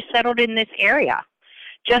had resettled in this area.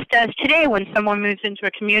 Just as today, when someone moves into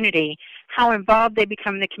a community, how involved they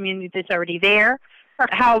become in the community that's already there, or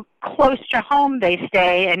how close to home they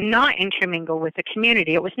stay and not intermingle with the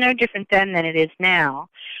community. It was no different then than it is now.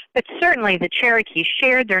 But certainly the Cherokee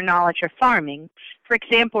shared their knowledge of farming. For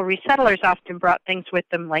example, resettlers often brought things with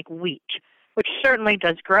them like wheat, which certainly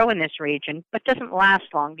does grow in this region, but doesn't last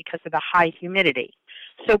long because of the high humidity.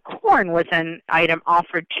 So corn was an item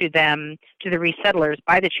offered to them, to the resettlers,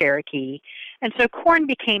 by the Cherokee, and so corn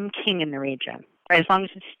became king in the region. As long as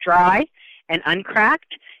it's dry and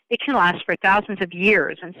uncracked, it can last for thousands of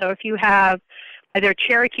years. And so if you have either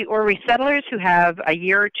Cherokee or resettlers who have a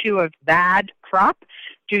year or two of bad crop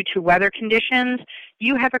due to weather conditions,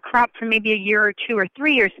 you have a crop from maybe a year or 2 or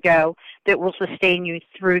 3 years ago that will sustain you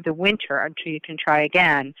through the winter until you can try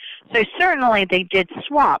again. So certainly they did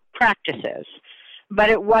swap practices, but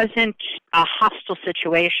it wasn't a hostile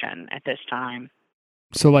situation at this time.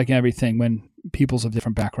 So like everything, when peoples of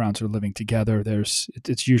different backgrounds are living together,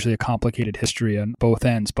 it's usually a complicated history on both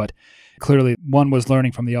ends, but clearly one was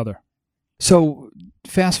learning from the other. So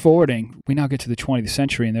fast forwarding, we now get to the 20th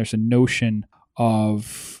century, and there's a notion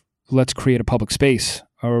of let's create a public space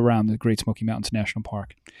around the Great Smoky Mountains National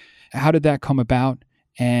Park. How did that come about?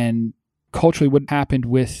 And culturally, what happened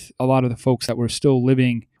with a lot of the folks that were still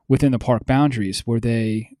living within the park boundaries? Were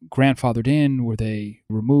they grandfathered in? Were they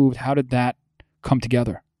removed? How did that come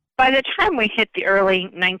together? By the time we hit the early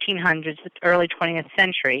 1900s, the early 20th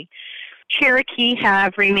century, Cherokee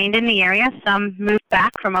have remained in the area. Some moved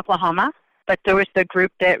back from Oklahoma but there was the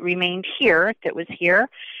group that remained here, that was here.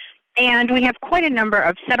 And we have quite a number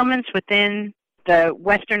of settlements within the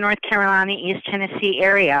western North Carolina, East Tennessee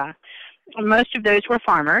area. Most of those were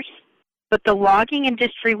farmers, but the logging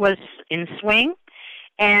industry was in swing,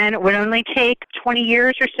 and it would only take 20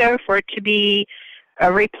 years or so for it to be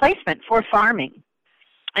a replacement for farming.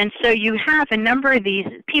 And so you have a number of these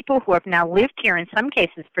people who have now lived here, in some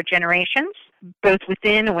cases for generations, both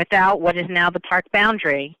within and without what is now the park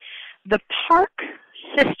boundary. The park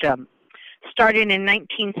system started in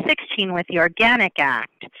 1916 with the Organic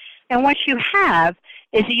Act. And what you have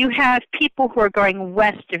is you have people who are going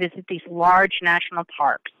west to visit these large national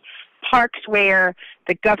parks, parks where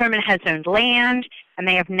the government has owned land, and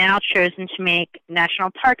they have now chosen to make national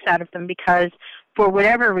parks out of them because, for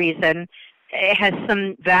whatever reason, it has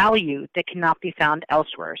some value that cannot be found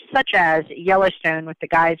elsewhere, such as Yellowstone with the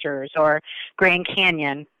geysers or Grand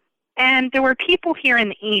Canyon. And there were people here in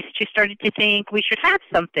the East who started to think we should have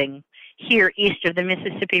something here east of the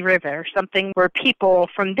Mississippi River, something where people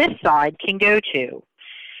from this side can go to.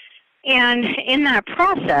 And in that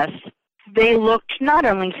process, they looked not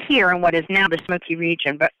only here in what is now the Smoky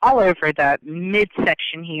region, but all over the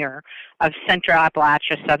midsection here of central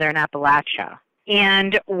Appalachia, southern Appalachia.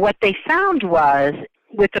 And what they found was,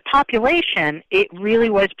 with the population, it really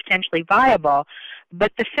was potentially viable,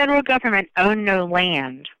 but the federal government owned no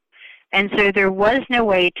land. And so there was no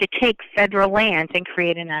way to take federal lands and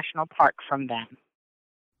create a national park from them.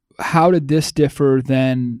 How did this differ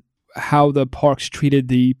than how the parks treated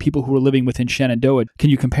the people who were living within Shenandoah? Can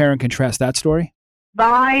you compare and contrast that story?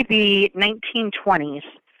 By the 1920s,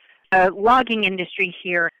 the logging industry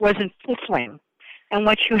here was in full swing. And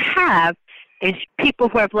what you have is people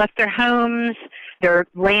who have left their homes, their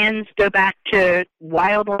lands go back to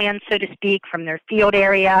wild land, so to speak, from their field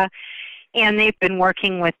area, and they've been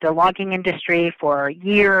working with the logging industry for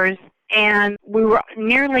years. And we were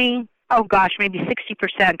nearly, maybe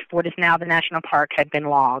 60% of what is now the national park had been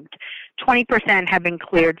logged. 20% had been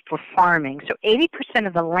cleared for farming. So 80%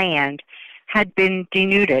 of the land had been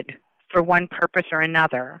denuded for one purpose or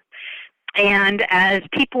another. And as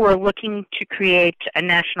people were looking to create a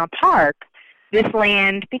national park, this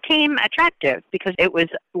land became attractive because it was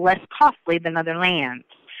less costly than other lands.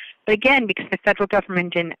 But again, because the federal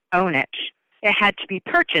government didn't own it, it had to be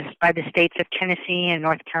purchased by the states of Tennessee and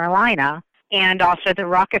North Carolina, and also the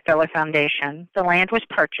Rockefeller Foundation. The land was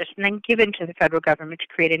purchased and then given to the federal government to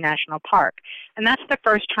create a national park. And that's the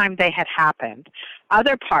first time they had happened.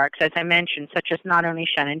 Other parks, as I mentioned, such as not only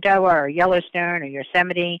Shenandoah or Yellowstone or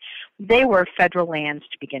Yosemite, they were federal lands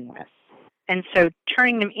to begin with. And so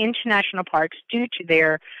turning them into national parks due to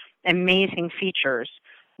their amazing features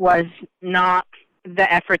was not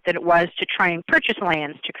the effort that it was to try and purchase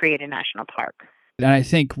lands to create a national park. And I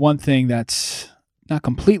think one thing that's not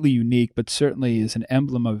completely unique, but certainly is an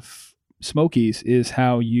emblem of Smokies, is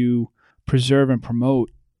how you preserve and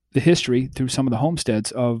promote the history through some of the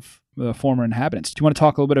homesteads of the former inhabitants. Do you want to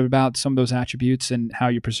talk a little bit about some of those attributes and how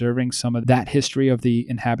you're preserving some of that history of the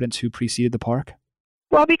inhabitants who preceded the park?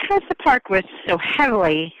 Well, because the park was so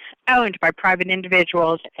heavily owned by private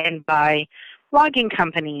individuals and by logging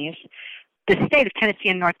companies, the state of Tennessee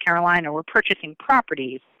and North Carolina were purchasing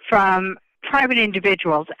properties from private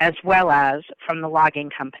individuals as well as from the logging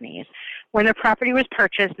companies. When the property was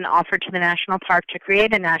purchased and offered to the national park to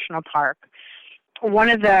create a national park, one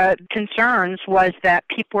of the concerns was that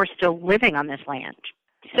people were still living on this land.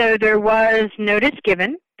 So there was notice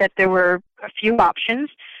given that there were a few options.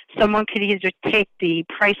 Someone could either take the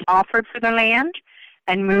price offered for the land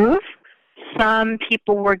and move. Some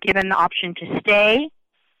people were given the option to stay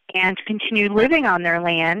and continue living on their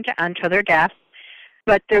land until their death,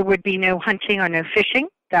 but there would be no hunting or no fishing.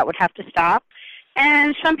 That would have to stop.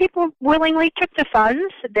 And some people willingly took the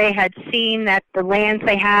funds. They had seen that the lands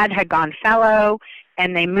they had gone fallow,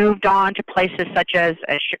 and they moved on to places such as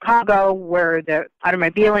Chicago, where the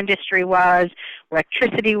automobile industry was,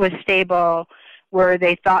 electricity was stable, where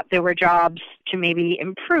they thought there were jobs to maybe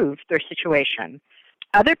improve their situation.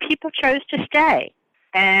 Other people chose to stay,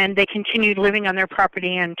 and they continued living on their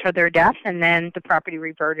property until their death, and then the property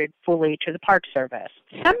reverted fully to the Park Service.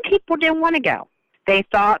 Some people didn't want to go. They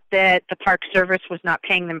thought that the Park Service was not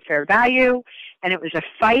paying them fair value, and it was a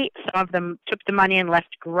fight. Some of them took the money and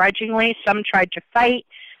left grudgingly. Some tried to fight,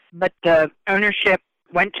 but the ownership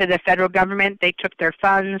went to the federal government. They took their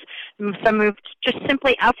funds. Some moved just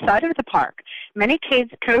simply outside of the park. Many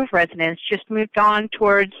Cades Cove residents just moved on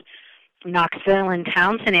towards Knoxville and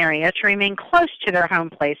Townsend area to remain close to their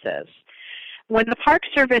home places. When the Park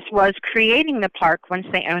Service was creating the park, once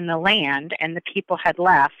they owned the land and the people had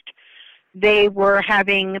left, they were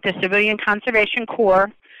having the Civilian Conservation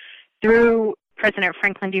Corps through President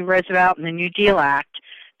Franklin D. Roosevelt and the New Deal Act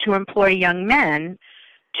to employ young men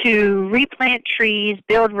to replant trees,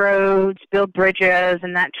 build roads, build bridges,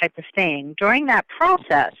 and that type of thing. During that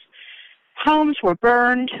process, homes were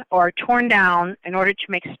burned or torn down in order to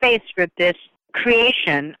make space for this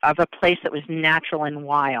creation of a place that was natural and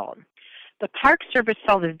wild. The Park Service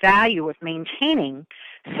saw the value of maintaining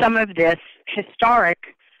some of this historic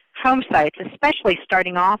home sites, especially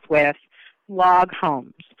starting off with log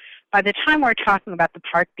homes. By the time we're talking about the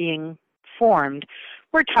park being formed,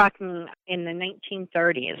 we're talking in the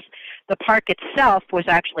 1930s. The park itself was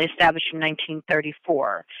actually established in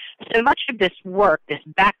 1934. So much of this work, this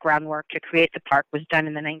background work to create the park, was done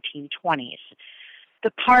in the 1920s.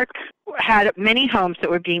 The park had many homes that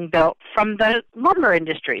were being built from the lumber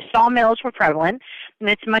industry. Sawmills were prevalent, and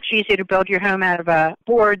it's much easier to build your home out of a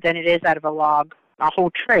board than it is out of a log, a whole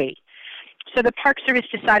tree. So the Park Service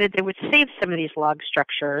decided they would save some of these log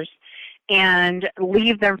structures and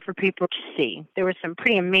leave them for people to see. There was some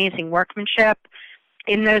pretty amazing workmanship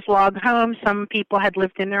in those log homes. Some people had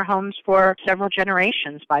lived in their homes for several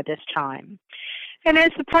generations by this time. And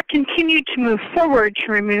as the park continued to move forward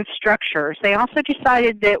to remove structures, they also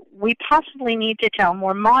decided that we possibly need to tell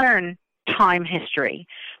more modern time history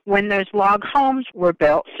when those log homes were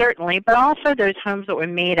built, certainly, but also those homes that were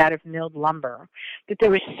made out of milled lumber. That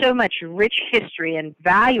there was so much rich history and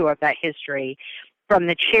value of that history from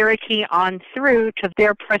the Cherokee on through to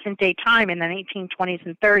their present-day time in the 1920s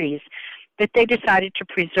and 30s, that they decided to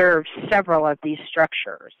preserve several of these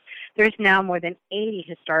structures. There's now more than 80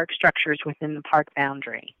 historic structures within the park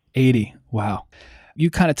boundary. 80. Wow. You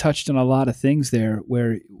kind of touched on a lot of things there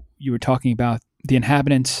where you were talking about the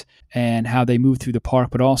inhabitants and how they moved through the park,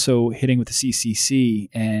 but also hitting with the CCC.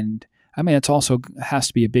 And I mean, it's also has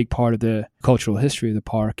to be a big part of the cultural history of the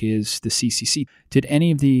park is the CCC. Did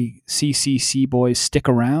any of the CCC boys stick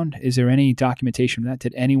around? Is there any documentation of that?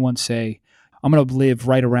 Did anyone say, I'm going to live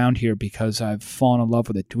right around here because I've fallen in love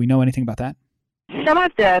with it? Do we know anything about that? Some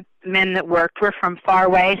of the men that worked were from far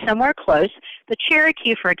away, some were close. The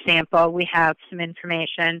Cherokee, for example, we have some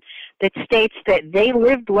information that states that they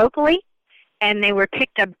lived locally and they were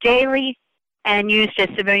picked up daily and used as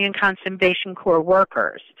Civilian Conservation Corps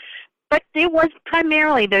workers. But it was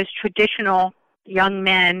primarily those traditional young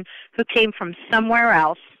men who came from somewhere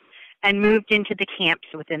else and moved into the camps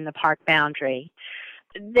within the park boundary.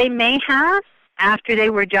 They may have, after they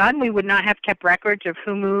were done, we would not have kept records of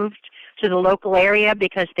who moved to the local area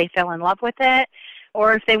because they fell in love with it,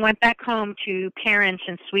 or if they went back home to parents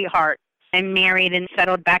and sweetheart and married and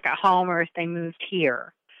settled back at home, or if they moved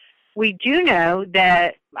here. We do know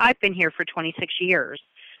that I've been here for 26 years.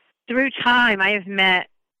 Through time, I have met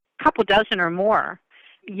a couple dozen or more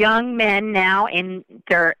young men now in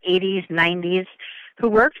their 80s, 90s, who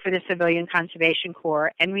worked for the Civilian Conservation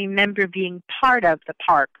Corps and remember being part of the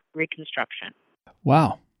park reconstruction.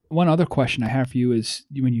 Wow. One other question I have for you is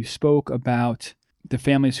when you spoke about the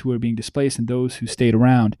families who were being displaced and those who stayed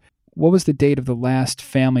around, what was the date of the last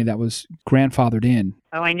family that was grandfathered in?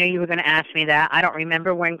 Oh, I knew you were going to ask me that. I don't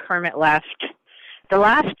remember when Kermit left. The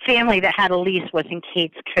last family that had a lease was in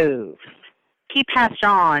Cades Cove. He passed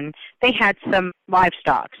on. They had some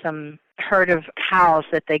livestock, some herd of cows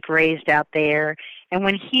that they grazed out there. And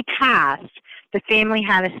when he passed, the family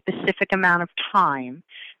had a specific amount of time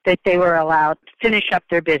that they were allowed to finish up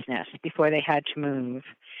their business before they had to move.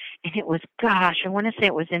 And it was, I want to say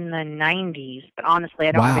it was in the 90s, but honestly,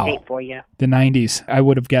 I don't have a date for you. The 90s. I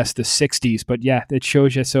would have guessed the 60s, but yeah, it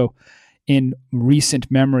shows you. So in recent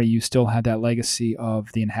memory, you still had that legacy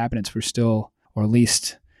of the inhabitants were still, or at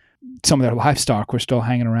least some of their livestock were still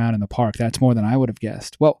hanging around in the park. That's more than I would have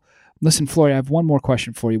guessed. Well, listen, Flory, I have one more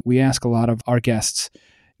question for you. We ask a lot of our guests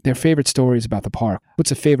their favorite stories about the park.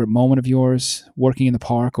 What's a favorite moment of yours working in the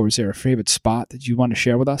park, or is there a favorite spot that you want to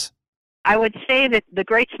share with us? I would say that the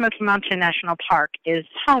Great Smoky Mountain National Park is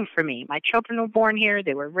home for me. My children were born here.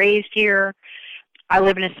 They were raised here. I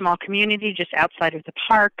live in a small community just outside of the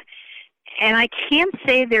park. And I can't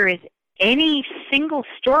say there is any single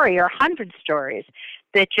story or 100 stories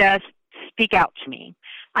that just speak out to me.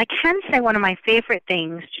 I can say one of my favorite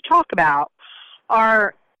things to talk about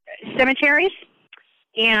are cemeteries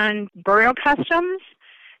and burial customs.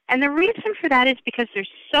 And the reason for that is because there's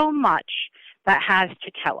so much that has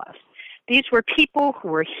to tell us. These were people who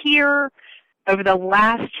were here over the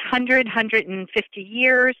last 150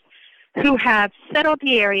 years, who have settled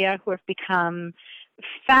the area, who have become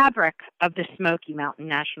fabric of the Smoky Mountain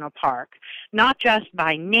National Park, not just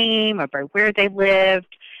by name or by where they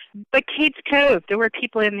lived, but Cades Cove. There were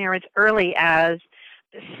people in there as early as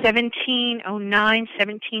 1709,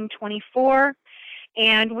 1724.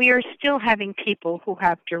 And we are still having people who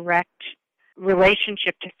have direct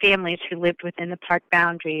relationship to families who lived within the park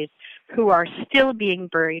boundaries who are still being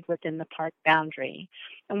buried within the park boundary.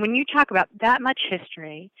 And when you talk about that much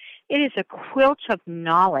history, it is a quilt of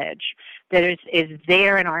knowledge that is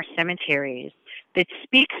there in our cemeteries that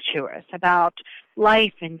speaks to us about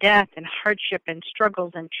life and death and hardship and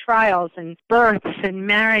struggles and trials and births and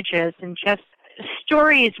marriages and just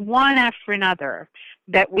stories one after another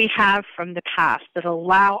that we have from the past that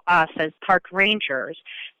allow us as park rangers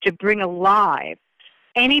to bring alive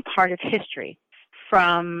any part of history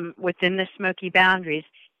from within the Smoky boundaries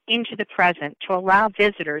into the present, to allow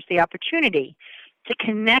visitors the opportunity to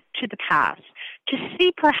connect to the past, to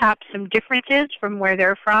see perhaps some differences from where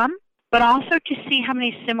they're from, but also to see how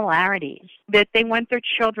many similarities, that they want their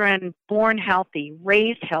children born healthy,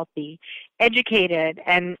 raised healthy, educated,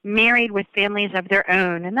 and married with families of their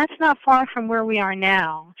own. And that's not far from where we are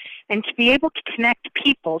now. And to be able to connect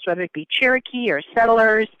peoples, whether it be Cherokee or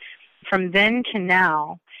settlers, from then to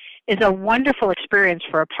now, is a wonderful experience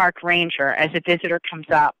for a park ranger as a visitor comes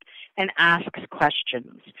up and asks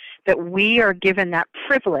questions, that we are given that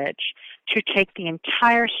privilege to take the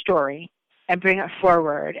entire story and bring it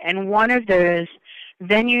forward. And one of those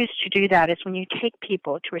venues to do that is when you take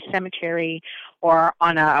people to a cemetery or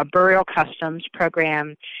on a burial customs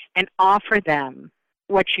program and offer them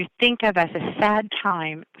what you think of as a sad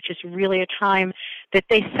time, which is really a time that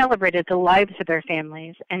they celebrated the lives of their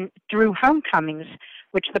families. And through homecomings,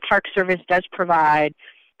 which the Park Service does provide,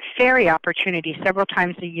 ferry opportunities several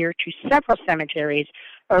times a year to several cemeteries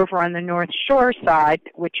over on the North Shore side,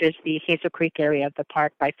 which is the Hazel Creek area of the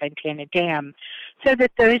park by Fontana Dam, so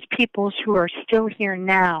that those peoples who are still here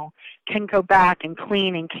now can go back and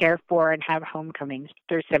clean and care for and have homecomings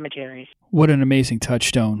through cemeteries. What an amazing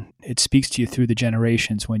touchstone. It speaks to you through the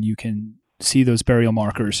generations when you can see those burial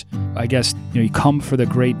markers. I guess you come for the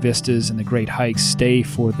great vistas and the great hikes, stay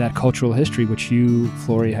for that cultural history, which you,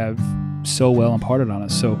 Flory, have so well imparted on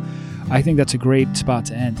us. So I think that's a great spot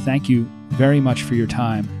to end. Thank you very much for your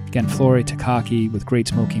time. Again, Flory Takaki with Great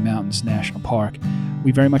Smoky Mountains National Park.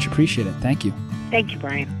 We very much appreciate it. Thank you. Thank you,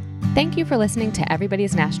 Brian. Thank you for listening to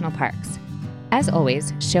Everybody's National Parks. As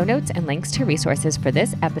always, show notes and links to resources for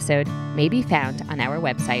this episode may be found on our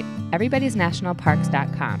website,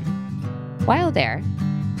 everybody'snationalparks.com. While there,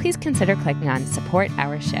 please consider clicking on Support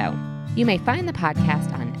Our Show. You may find the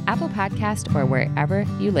podcast on Apple Podcast or wherever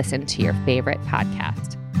you listen to your favorite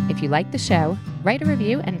podcast. If you like the show, write a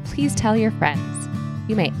review and please tell your friends.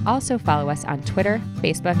 You may also follow us on Twitter,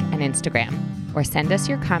 Facebook, and Instagram, or send us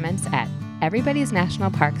your comments at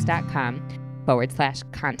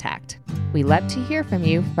everybody'snationalparks.com/contact. We love to hear from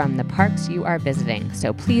you from the parks you are visiting,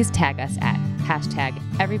 so please tag us at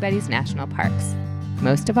 #EverybodiesNationalParks.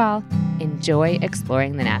 Most of all, enjoy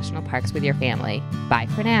exploring the national parks with your family. Bye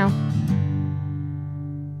for now.